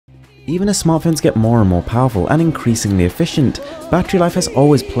Even as smartphones get more and more powerful and increasingly efficient, battery life has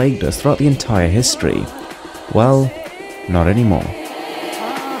always plagued us throughout the entire history. Well, not anymore.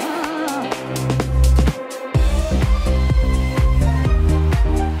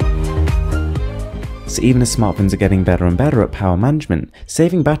 So even as smartphones are getting better and better at power management,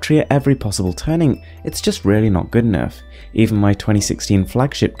 saving battery at every possible turning, it's just really not good enough. Even my 2016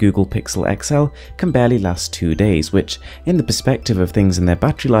 flagship Google Pixel XL can barely last 2 days, which, in the perspective of things in their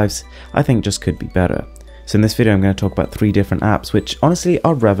battery lives, I think just could be better. So in this video I'm going to talk about 3 different apps which honestly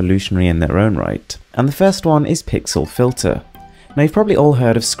are revolutionary in their own right. And the first one is Pixel Filter. Now you've probably all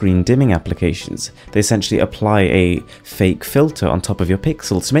heard of screen dimming applications. They essentially apply a fake filter on top of your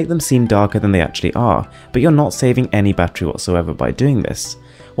pixels to make them seem darker than they actually are, but you're not saving any battery whatsoever by doing this.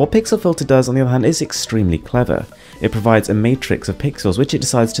 What Pixel Filter does, on the other hand, is extremely clever. It provides a matrix of pixels which it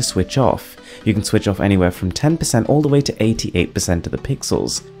decides to switch off. You can switch off anywhere from 10% all the way to 88% of the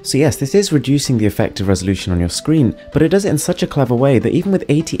pixels. So yes, this is reducing the effective resolution on your screen, but it does it in such a clever way that even with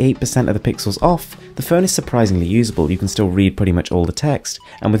 88% of the pixels off, the phone is surprisingly usable. You can still read pretty much all the text,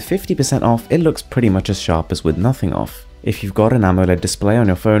 and with 50% off, it looks pretty much as sharp as with nothing off. If you've got an AMOLED display on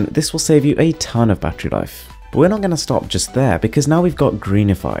your phone, this will save you a ton of battery life. But we're not going to stop just there, because now we've got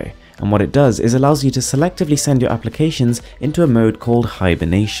Greenify, and what it does is allows you to selectively send your applications into a mode called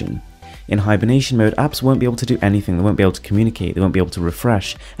hibernation. In hibernation mode, apps won't be able to do anything, they won't be able to communicate, they won't be able to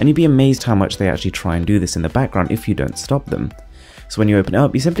refresh, and you'd be amazed how much they actually try and do this in the background if you don't stop them. So when you open it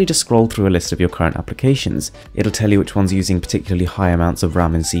up, you simply just scroll through a list of your current applications. It'll tell you which ones are using particularly high amounts of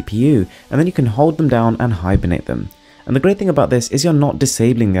RAM and CPU, and then you can hold them down and hibernate them. And the great thing about this is you're not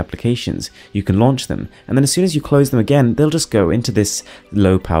disabling the applications. You can launch them, and then as soon as you close them again, they'll just go into this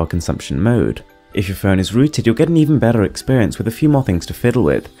low power consumption mode. If your phone is rooted, you'll get an even better experience with a few more things to fiddle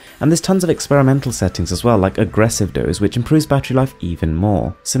with. And there's tons of experimental settings as well, like aggressive doze, which improves battery life even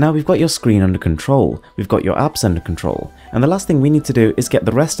more. So now we've got your screen under control, we've got your apps under control, and the last thing we need to do is get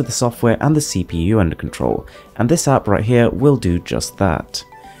the rest of the software and the CPU under control. And this app right here will do just that.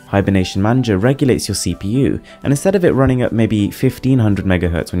 Hibernation Manager regulates your CPU, and instead of it running at maybe 1500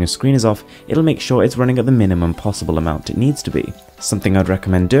 MHz when your screen is off, it'll make sure it's running at the minimum possible amount it needs to be. Something I'd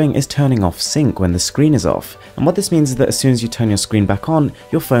recommend doing is turning off sync when the screen is off, and what this means is that as soon as you turn your screen back on,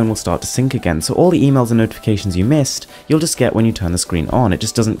 your phone will start to sync again, so all the emails and notifications you missed, you'll just get when you turn the screen on, it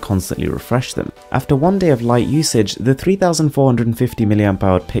just doesn't constantly refresh them. After 1 day of light usage, the 3450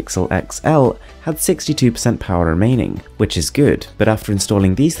 mAh Pixel XL had 62% power remaining, which is good, but after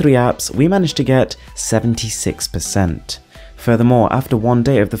installing these 3 apps, we managed to get 76%. Furthermore, after 1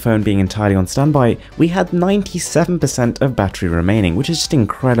 day of the phone being entirely on standby, we had 97% of battery remaining, which is just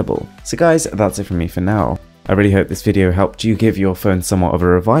incredible. So guys, that's it from me for now. I really hope this video helped you give your phone somewhat of a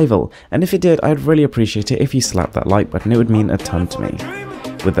revival, and if it did, I'd really appreciate it if you slapped that like button, it would mean a ton to me.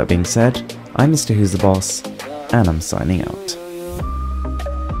 With that being said, I'm Mr. Who's the Boss, and I'm signing out.